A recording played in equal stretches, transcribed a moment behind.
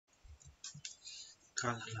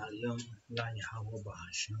Kalalalion, La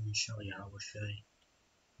YAHAWAH, Shal YAHAWASHI,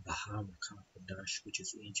 Baham, which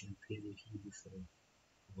is ancient Paleo Hebrew for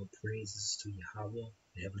all praises to Yahweh,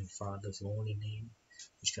 the Heavenly Father's only name,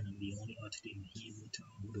 which can be only uttered in Hebrew to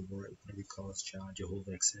who the word recalls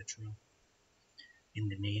Jehovah, etc. In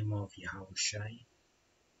the name of YAHAWASHI,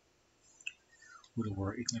 who the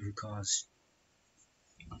word recalls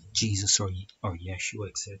Jesus or Yeshua,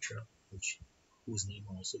 etc., whose name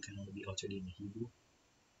also can only be uttered in Hebrew.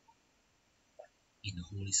 In the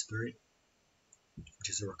Holy Spirit, which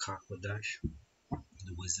is the Rakakadash,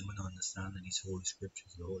 the wisdom and understanding of these holy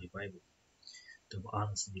scriptures, the Holy Bible. The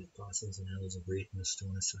honors of the apostles and elders of great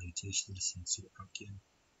millstone and salutation to the saints of the Akim,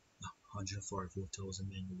 144,000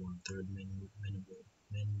 men, 1/3 men,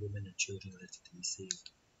 women, and children elected to be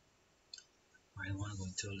saved. I want to go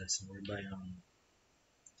into a lesson whereby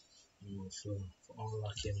for all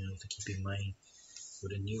Akim, to keep in mind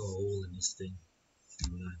whether new or old in this thing,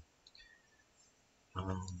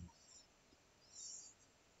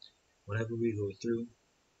 whatever we go through,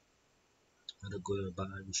 whether good or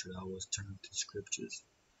bad, we should always turn to the scriptures.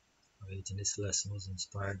 Alright, and this lesson was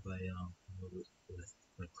inspired by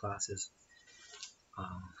the classes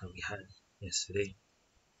that we had yesterday.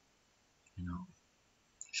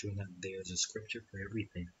 Showing that there is a scripture for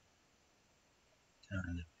everything,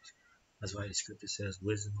 and that's why the scripture says,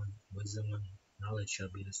 "Wisdom and knowledge shall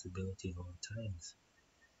be the stability of all times."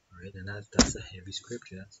 Alright, and that's a heavy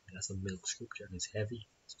scripture. That's a milk scripture, and it's heavy.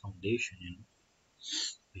 It's foundation,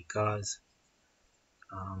 because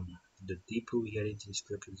the deeper we get into the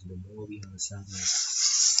scriptures, the more we understand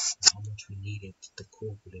how much we need it to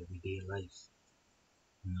cope with everyday life.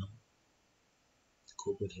 To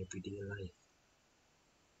cope with everyday life.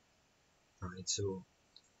 Alright, so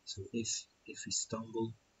if we stumble,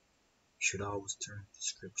 we should always turn to the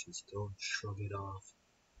scriptures. Don't shrug it off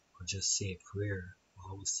or just say a prayer.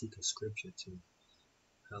 Always seek a scripture to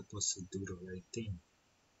help us to do the right thing.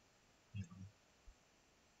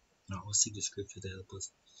 Always seek the scripture to help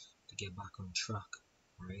us to get back on track.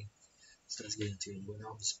 Alright, so let's get into it. We're going to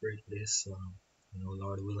have the spirit for this.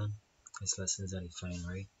 Lord willing, this lesson is edifying,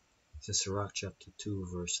 right? It's in Sirach chapter 2,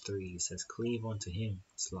 verse 3. It says, "Cleave unto him."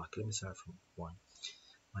 Let me start from 1.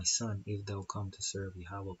 "My son, if thou come to serve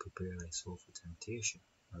Yahweh, prepare thy soul for temptation."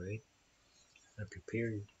 Alright? And prepare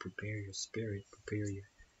your spirit, prepare your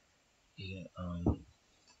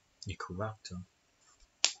character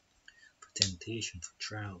for temptation, for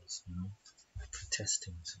trials, for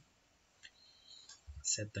testings.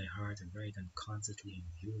 "Set thy heart aright and constantly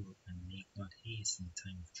endure, and make not haste in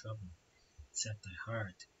time of trouble." Set thy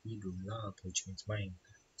heart, Hebrew love, which means mind.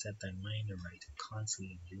 Set thy mind aright and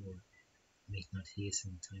constantly endure, make not haste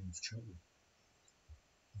in time of trouble.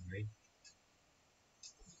 Alright?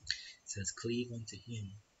 It says, "Cleave unto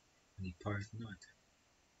him and depart not."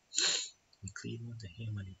 We cleave unto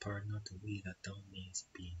him and depart not away, that thou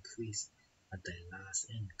mayest be increased at thy last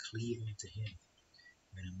end. Cleave unto him.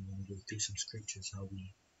 And I'm going to go through some scriptures how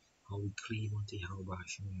we cleave unto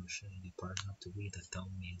YAHAWASHI and depart not away, that thou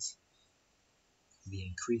mayest be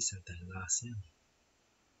increased at thy last end.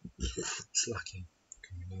 Slacking,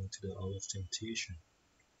 coming down to the hour of temptation.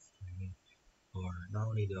 Or not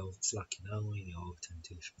only the hour of slacking, not only the hour of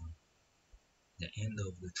temptation, the end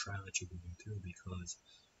of the trial that you're going through, because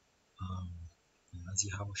as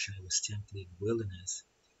YAHAWASHI was tempted in the wilderness,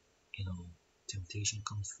 temptation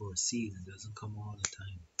comes for a season. It doesn't come all the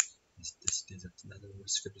time. There's another word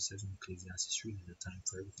scripture says in Ecclesiastes 3, there's a time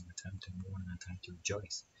for everything, a time to mourn and a time to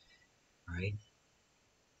rejoice. Alright?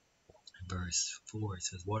 Verse 4, it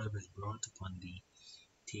says, "Whatever is brought upon thee,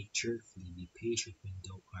 take cheerfully, be patient when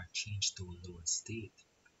thou art changed to a lower state."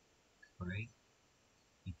 Alright?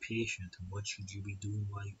 Be patient. And what should you be doing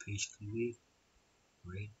while you patiently wait?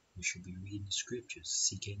 Right? You should be reading the scriptures,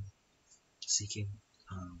 seeking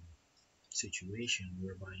situation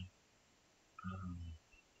whereby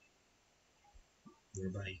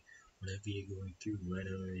whatever you're going through,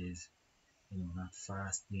 whether it is not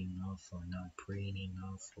fasting enough or not praying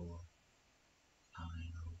enough, or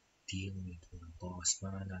dealing with a boss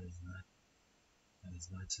man that is not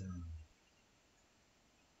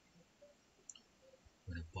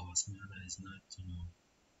with a boss man that is not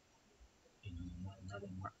not a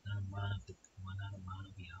man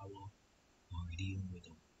of Yahweh, or dealing with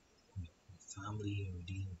family, or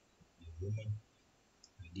dealing with a woman,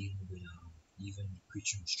 or dealing with even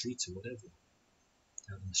preaching on the streets or whatever,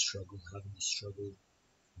 having the struggle,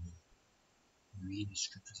 read the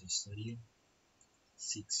scriptures and study it.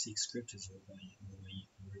 Seek scriptures whereby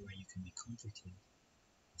you can be comforted.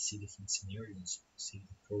 See different scenarios, see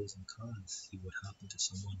the pros and cons, see what happened to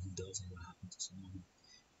someone who does and what happened to someone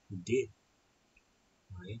who did.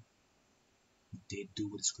 did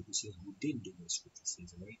do what the scripture says and who didn't do what the scripture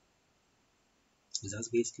says, right? Because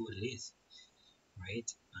that's basically what it is,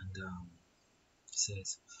 right? And it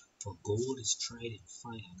says, for gold is tried in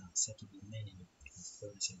fire and acceptable men in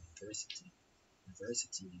furnace and adversity.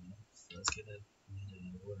 Adversity, you know. So let's get that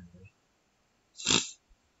meaning of the word, right?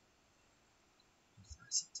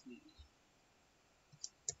 Adversity.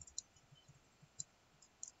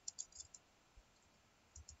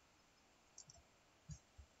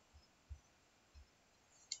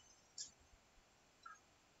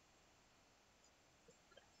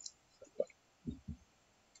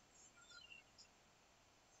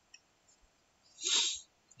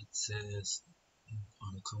 It says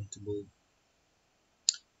unaccountable.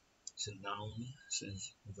 It's a noun. It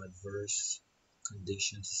says of adverse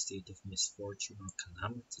conditions, a state of misfortune or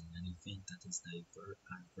calamity, an event that is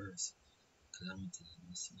adverse. Calamity, let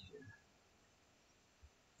me see here.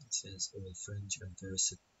 It says Old French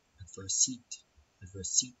adversite,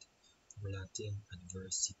 or Latin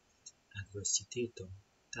adversitatum,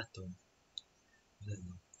 tatum,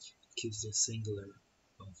 whatever. It gives the singular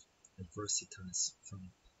of adversitas from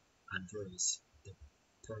adverse, the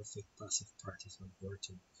perfect passive participle of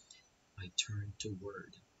verb. I turn to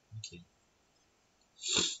word. Okay.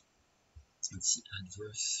 Let's see,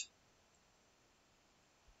 adverse.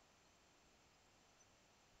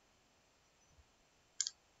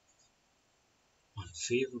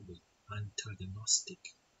 Unfavorable, antagonistic,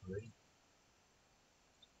 right?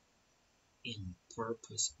 In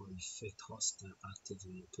purpose or effect, hostile,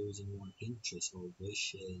 actively opposing one's interests or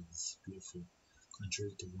wishes. Beautiful.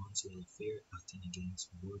 Contrary to one's welfare, acting against,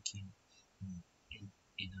 working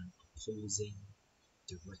in an opposing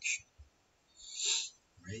direction.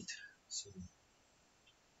 Right? So,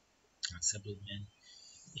 acceptable men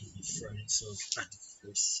in the furnace of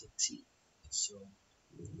adversity. So,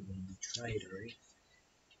 we're going to be tried, right?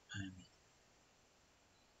 And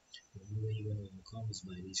the only way you're going to overcome is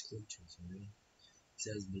by these scriptures, right? It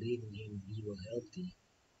says, believe in him, he will help thee.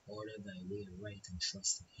 Order thy way right and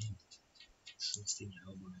trust in him. Trust in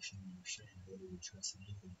YAHAWASHI and Yasharahla. How do we trust in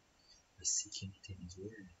him? By seeking it in his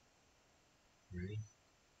word, right?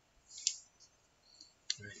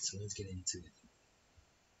 Alright, so let's get into it.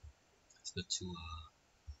 Let's go to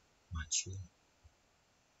Matthew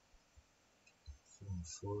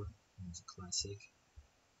 4:4. It's a classic.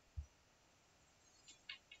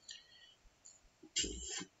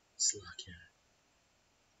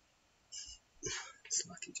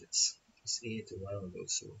 Slacky just ate a while ago,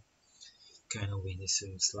 so kind of windy, so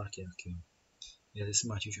slacky. Okay. Yeah, this is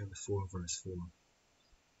Matthew chapter 4, verse 4.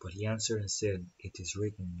 But he answered and said, it is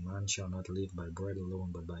written, man shall not live by bread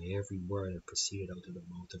alone, but by every word that proceeded out of the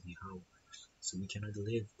mouth of Yahawah. So we cannot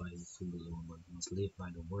live by the food alone, but we must live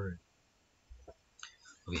by the word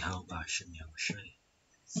of YAHAWASHI and Yahawashi.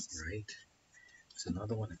 Right? So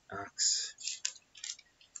another one in Acts.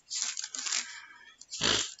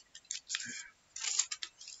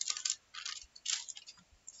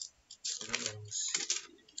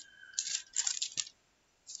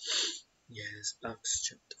 Yes, Acts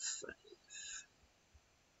chapter 5.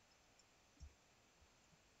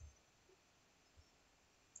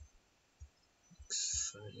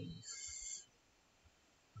 Acts 5,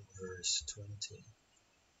 verse 20.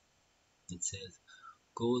 It says,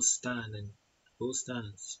 Go stand and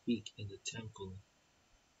speak in the temple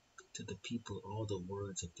to the people all the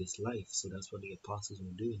words of this life. So that's what the apostles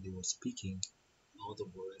were doing. They were speaking all the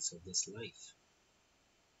words of this life.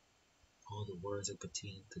 All the words that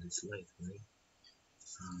pertain to this life, right?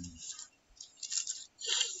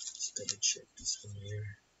 Let's double check this one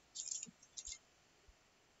here.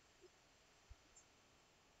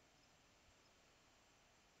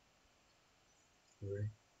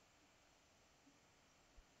 Alright.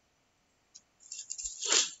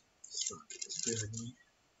 Just bear with me.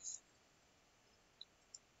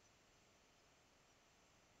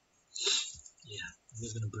 Yeah, I'm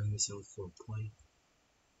just gonna bring this out for a point.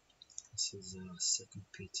 This is 2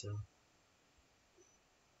 Peter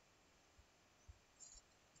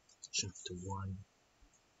chapter 1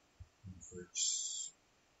 verse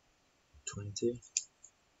 20. It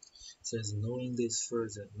says, knowing this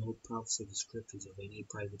first, that no prophecy of the scriptures of any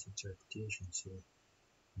private interpretation. So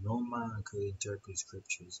no man could interpret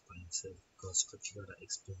scriptures by himself, because scripture gotta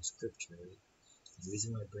explain scripture, right? The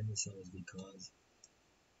reason why I bring this up is because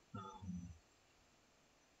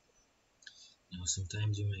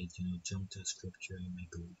sometimes you might jump to a scripture, you might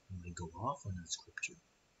go off on that scripture.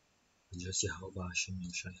 It's just YAHAWASHI and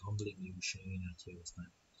Yahawah humbling you, showing you that it's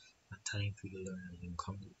not time for you to learn, and you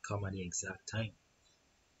come at the exact time.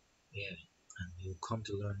 Yeah, and you come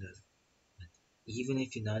to learn that even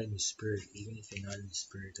if you're not in the spirit, even if you're not in the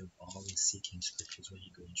spirit of always seeking scriptures when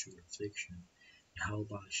you're going through affliction,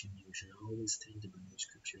 YAHAWASHI, you should always tend to bring the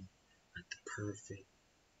scripture at the perfect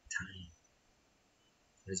time.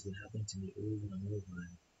 It has been happening to me over and over,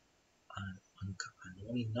 and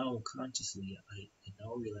only now consciously I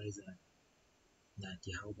now realize that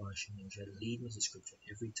YAHAWASHI should lead me to scripture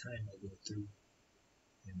every time I go through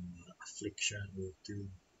affliction, go through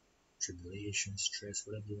tribulation, stress,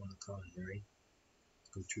 whatever you want to call it, right?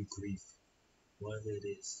 Go through grief, whatever it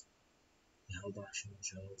is. YAHAWASHI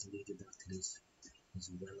shall always lead you back to this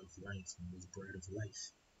well of life and this bread of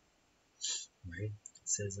life, right? It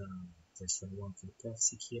says, verse 21, for the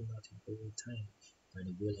prophecy came not in old time by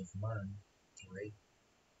the will of man, right?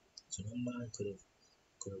 So no man could have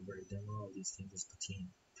written down all these things that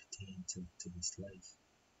pertain to this life,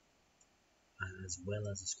 as well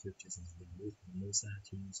as the scriptures has been written. The Most High had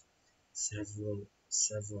used several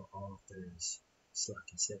authors,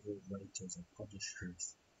 several writers and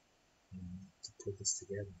publishers, to put this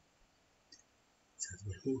together. It has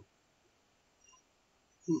been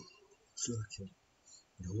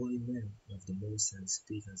the holy men of the Most High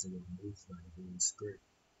speak as they were moved by the Holy Spirit.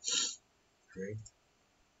 Right?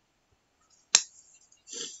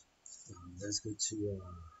 Let's go to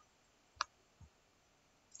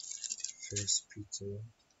First Peter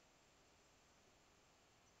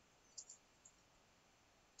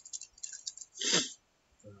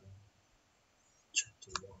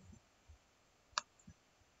chapter 1.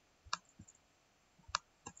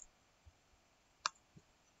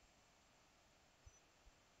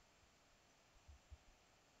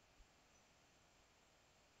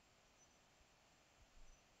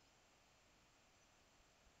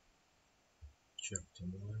 Chapter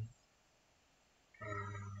 1.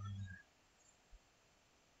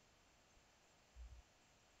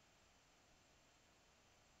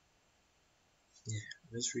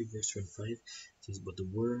 Let's read verse 25. It says, but the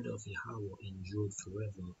word of Yahawah endured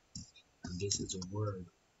forever, and this is a word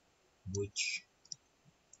which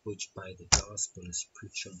by the gospel is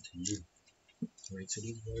preached unto you. Right, so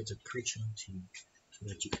these words are preached unto you so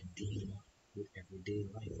that you can deal with everyday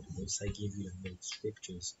life. Once I give you the most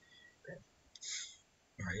scriptures,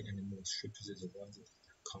 right, and the most scriptures is the ones that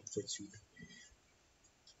comforts you,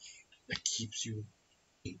 that keeps you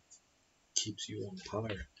on par,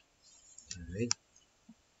 right?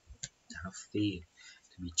 To have faith,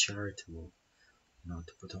 to be charitable,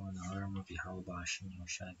 to put on the armor of YAHAWASHI, to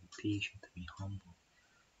be patient, to be humble,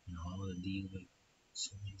 how to deal with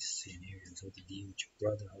so many scenarios, how to deal with your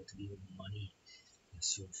brother, how to deal with money, and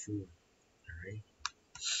so forth. Alright?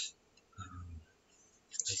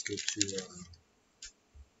 Let's go to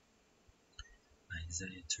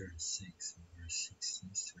Isaiah 36, verse 16,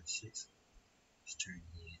 36,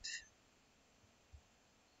 38.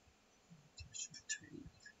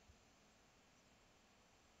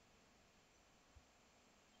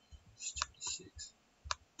 36.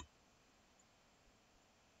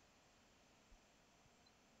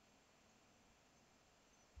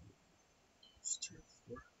 Verse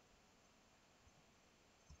 34.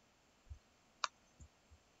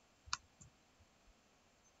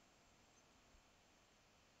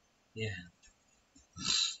 Yeah,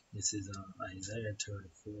 this is Isaiah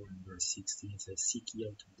 34 and verse 16. It says, seek ye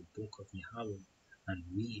out of the book of Yahawah and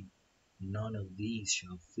read. None of these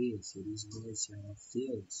shall fail. So these words shall not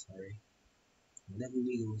fail. Sorry. Whenever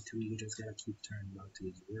we go through, you just gotta keep turning back to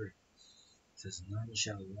his word. It says, none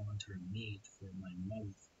shall want her need, for my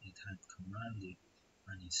mouth it hath commanded,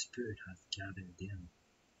 and his spirit hath gathered them.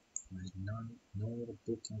 Right? No other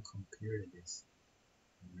book can compare to this.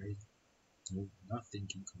 Right? No, nothing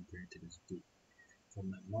can compare to this book. For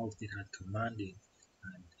my mouth it hath commanded,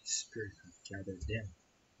 and his spirit hath gathered them.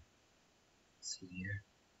 See here.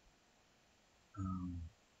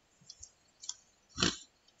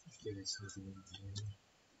 Here is how the one here.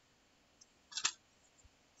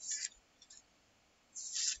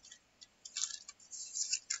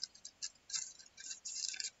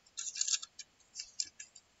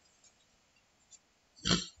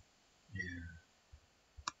 Yeah.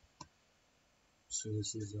 So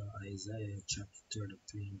this is Isaiah chapter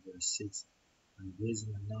 33 verse 6. And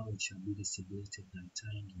wisdom and knowledge shall be the stability of thy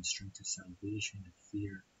time, and strength of salvation. The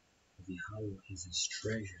fear of Yahawah is his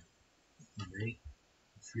treasure. Alright?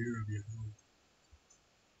 The fear of Yahawah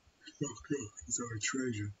is our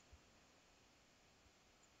treasure.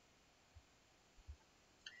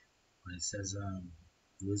 When it says,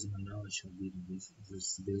 wisdom and knowledge shall be the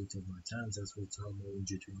stability of our times, that's what it's talking about in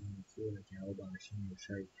Deuteronomy 4, like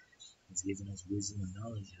YAHAWASHI has given us wisdom and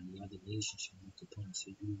knowledge, and the other nations shall look upon us.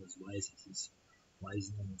 So you as wise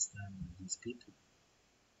and understanding of these people.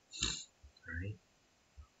 Alright?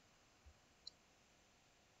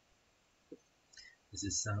 This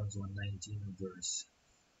is Psalms 119 verse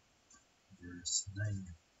 9.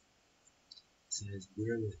 It says,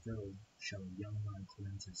 Wherewithal shall a young man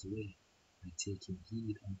cleanse his way? By taking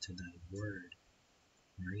heed unto thy word.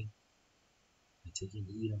 Right? By taking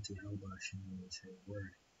heed unto YAHAWASHI, which is your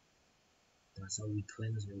word. That's how we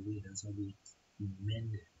cleanse our way. That's how we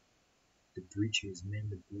mend the breaches, mend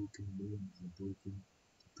the broken bones, the broken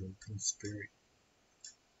spirit.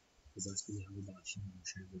 Because that's what YAHAWASHI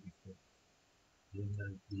shared with before. The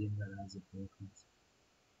him that has a broken,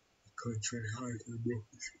 contrite heart and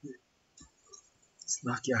broken spirit. It's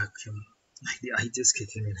not like the itis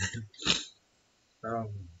kicking in.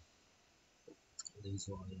 There's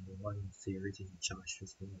one favorite in Josh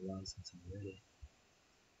has been a while since I read it.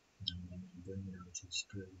 And I'm bringing it out to the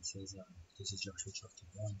spirit. It says, this is Joshua chapter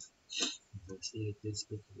 1, verse 8. This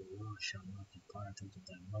book of the law shall not depart out of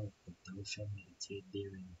thy mouth, but thou shalt meditate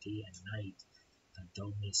therein day and night, that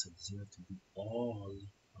thou mayest observe to do all,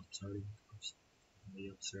 observe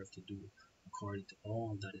to do according to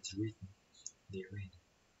all that is written therein.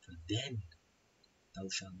 For then thou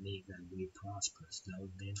shalt make thy way prosperous,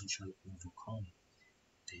 then you shall overcome,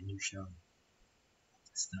 then you shall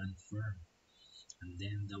stand firm, and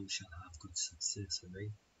then thou shalt have good success,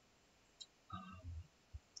 right?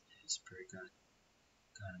 Spirit God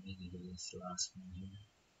made me do this last one here,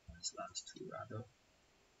 or this last two rather.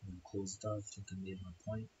 I'm gonna close it off. I think I made my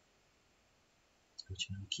point. But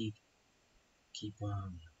keep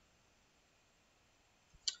oh,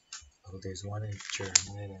 there's one in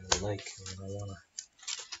Jeremiah that I like, and I wanna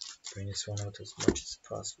bring this one out as much as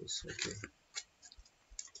possible. So okay.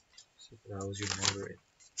 So I always remember it.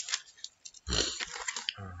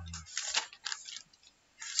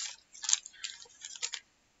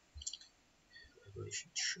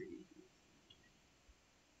 Revelation 3.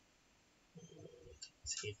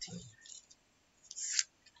 It's 18.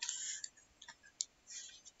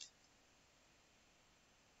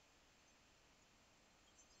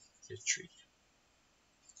 It's 3.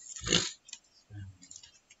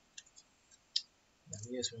 Let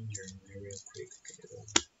me just run Jeremiah real quick.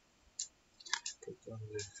 Put on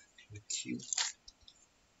the queue.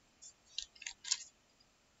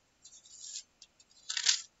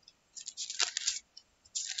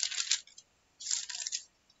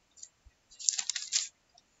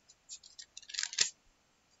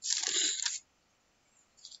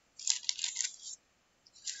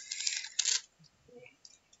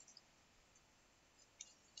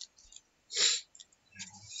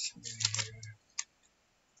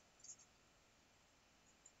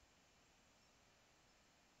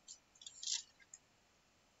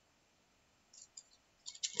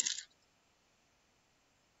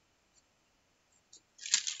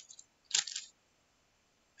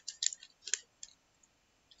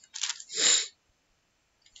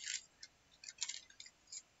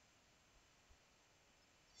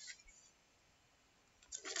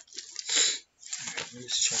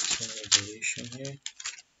 Let's check some Revelation here.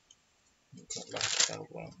 We'll come back to that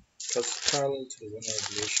one. Because it's parallel to the one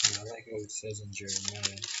Revelation. I like how it says in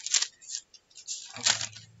Jeremiah.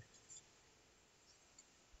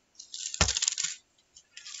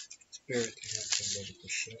 Spirit has somebody to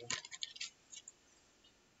share.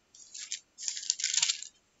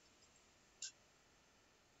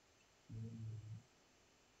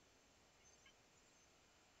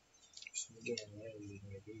 So Jeremiah is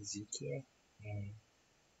maybe Ezekiel.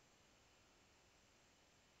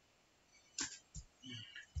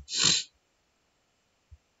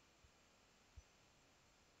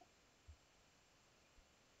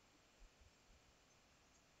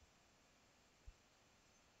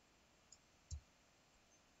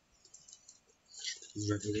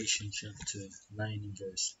 Revelation chapter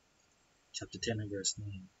 10 and verse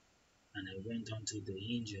 9. And I went unto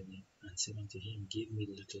the angel and said unto him, Give me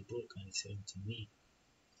the little book. And he said unto me,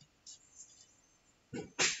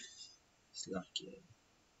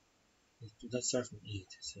 let's start from 8. It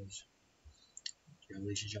says,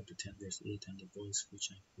 Revelation chapter 10 verse 8, And the voice which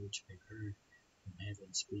I heard from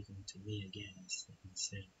heaven speaking unto me again, and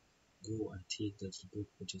said, Go and take the little book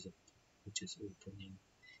which is open in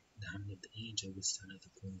the hand of the angel which standeth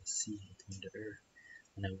upon the sea and upon the earth.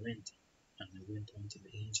 And I went unto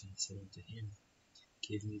the angel and said unto him,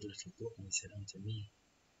 Give me the little book. And he said unto me,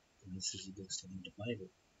 and this is the book in the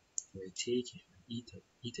Bible, For I take it and eat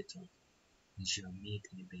it up, and it shall make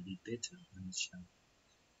thy belly bitter, and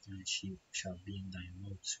she shall be in thy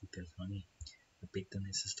mouth sweet as honey. The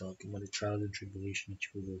bitterness is talking about the trials and tribulation that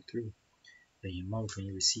you will go through. That your mouth, when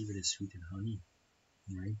you receive it, is sweet and honey,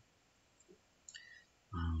 right?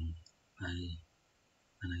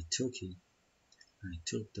 I took it, And I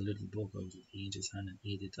took the little book out of the angel's hand and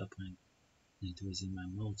ate it up, and it was in my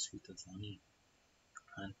mouth sweet as honey.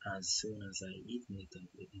 And as soon as I eaten it,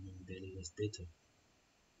 in my belly was bitter.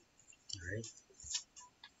 Alright?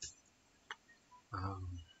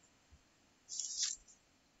 Um,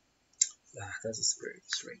 that's a spirit.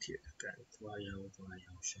 It's right here. Got it.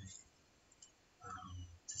 YAHAWASHI.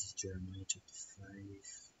 This is Jeremiah chapter 5.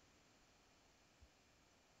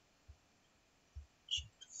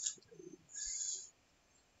 Chapter 5.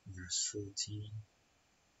 Verse 14.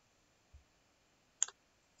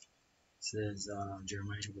 It says,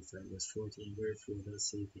 Jeremiah chapter 5, verse 14. Wherefore thus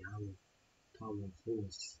saith Yahweh, power of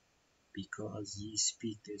hosts, because ye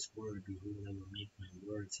speak this word, behold, I will make my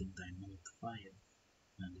words in thy mouth fire,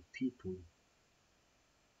 and the people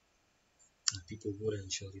wood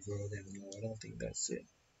and shall devour them. No, I don't think that's it.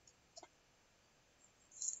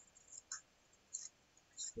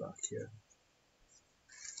 It's back here.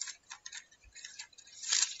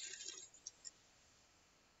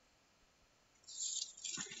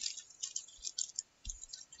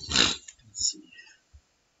 Let's see.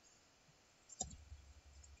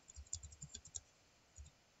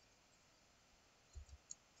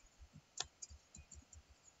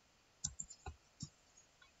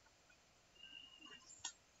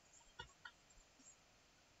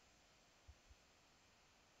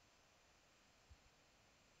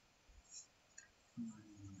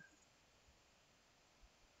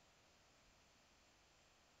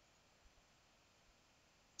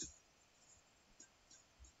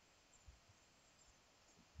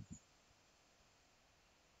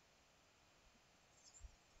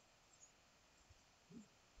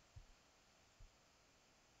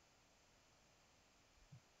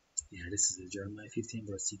 Yeah, this is Jeremiah 15,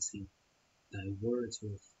 verse 16. Thy words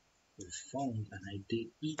were found, and I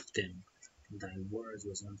did eat them. Thy words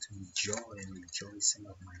was unto me joy and rejoicing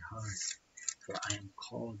of my heart. For I am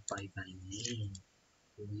called by thy name,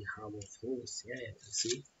 Yahweh of hosts. Yeah, you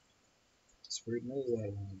see? Spirit knows what I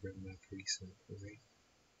want to bring back precept, right?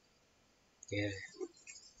 Yeah,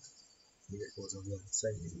 here it goes on the other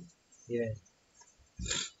side. Yeah,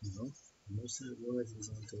 you know? Most of the words is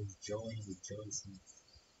unto joy and rejoicing.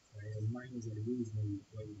 Right? It reminds me of the reason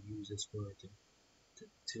why we use this word to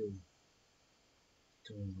to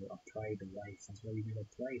apply the life. That's why we can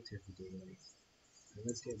apply it to everyday life. So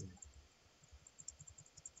let's get there.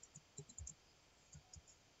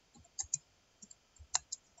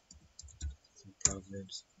 Some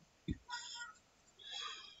Proverbs.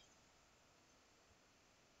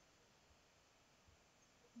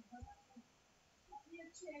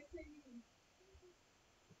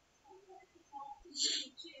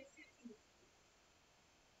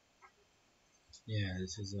 Yeah,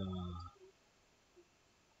 this is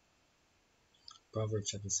Proverbs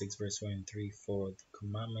chapter 6, verse 1 and 3. For the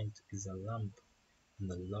commandment is a lamp, and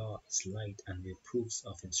the law is light, and the proofs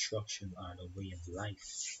of instruction are the way of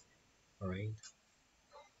life. Alright?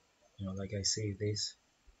 You know, like I say, this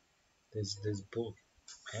book,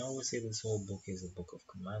 I always say this whole book is a book of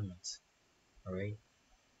commandments. Alright?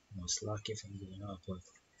 You know, slack if I'm going off, but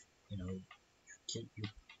you know, you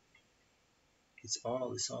it's all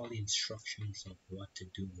the instructions of what to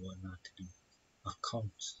do, what not to do.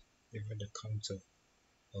 Accounts, different accounts of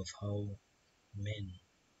how men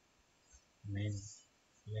men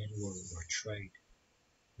men were tried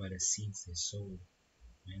by the seeds they sowed.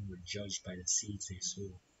 Men were judged by the seeds they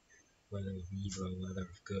sowed, whether of evil or whether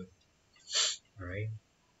of good. Alright?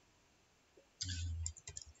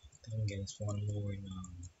 Then there's one more in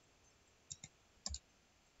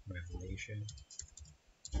Revelation.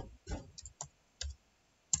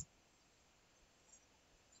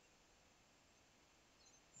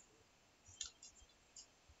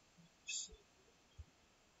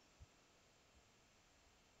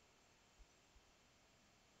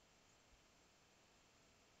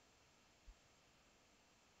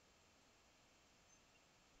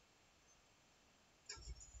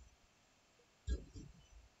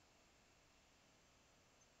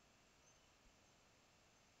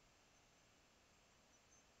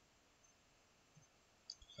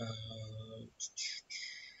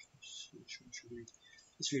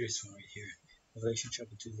 Let's read this one right here. Revelation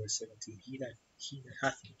chapter 2, verse 17. He that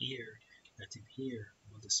hath an ear, let him hear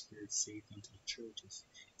what the Spirit saith unto the churches.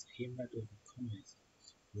 To him that overcometh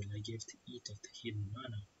will I give to eat of the hidden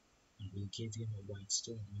manna, and will give him a white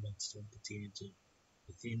stone. A white stone pertaining to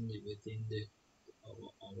within the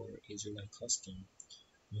our Israelite custom.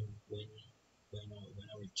 When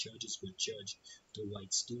our judges will judge, the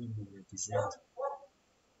white stone will represent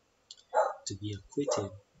to be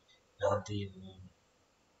acquitted, and the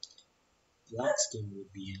black stone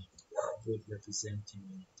would be would represent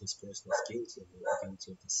this person is guilty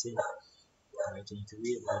of the sin. Right? And you can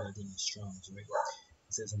read about that in the Strong's, right?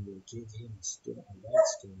 It says, and will give him a stone, a white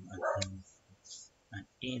stone, and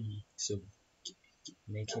in so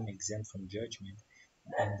make him exempt from judgment,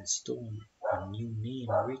 and in the stone a new name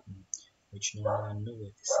written, which no man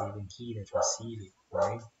knoweth, saving he that receiveth.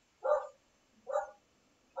 Right?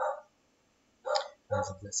 There's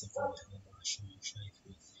a blessing from YAHAWASHI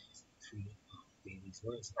through these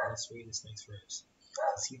words. Let's read this next verse.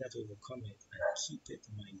 To see that overcometh and keepeth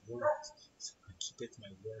my words, and keepeth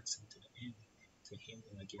my works unto the end. To him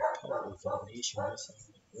will I give power over the nation, just like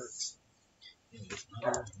my works. There's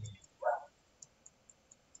another one here.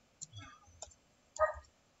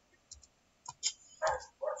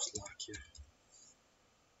 Slovakia.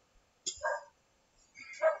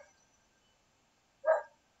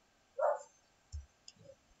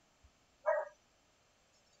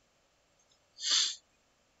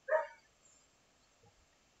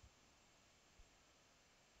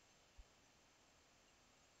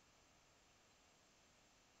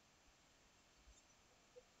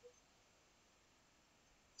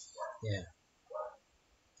 Yeah.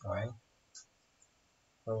 Alright.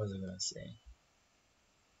 What was I gonna say?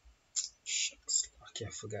 Shucks, Slovakia, I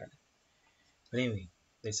forgot. But anyway,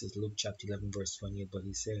 this is Luke chapter 11, verse 28. But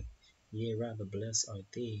he said, yea, rather blessed are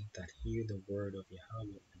they that hear the word of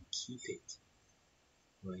Yahweh and keep it.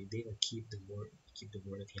 Right? They that keep the word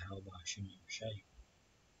of Yahweh Hashem Yahushai.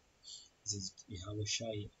 This is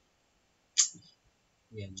YAHAWASHI.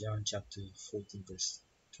 Yeah, John chapter 14, verse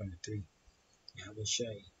 23.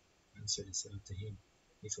 YAHAWASHI answered and said unto him,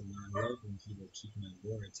 if a man love me, he will keep my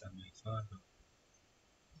words, and my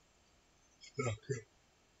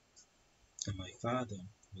Father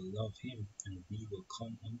will love him, and we will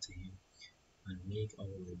come unto him and make our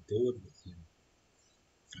abode with him.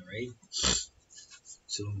 Alright?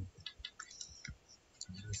 So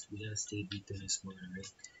we gotta stay deep in this morning,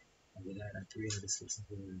 right? And with that, I pray that this lesson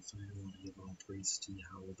will refine one and give all praise to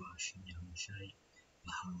Yahweh Bashem, Yahushai,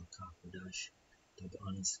 Yahweh that the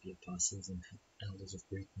honors of the apostles and elders of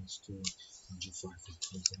greatness to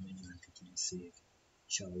 105,000 men and to be saved.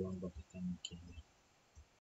 Shalom, Babatamakin.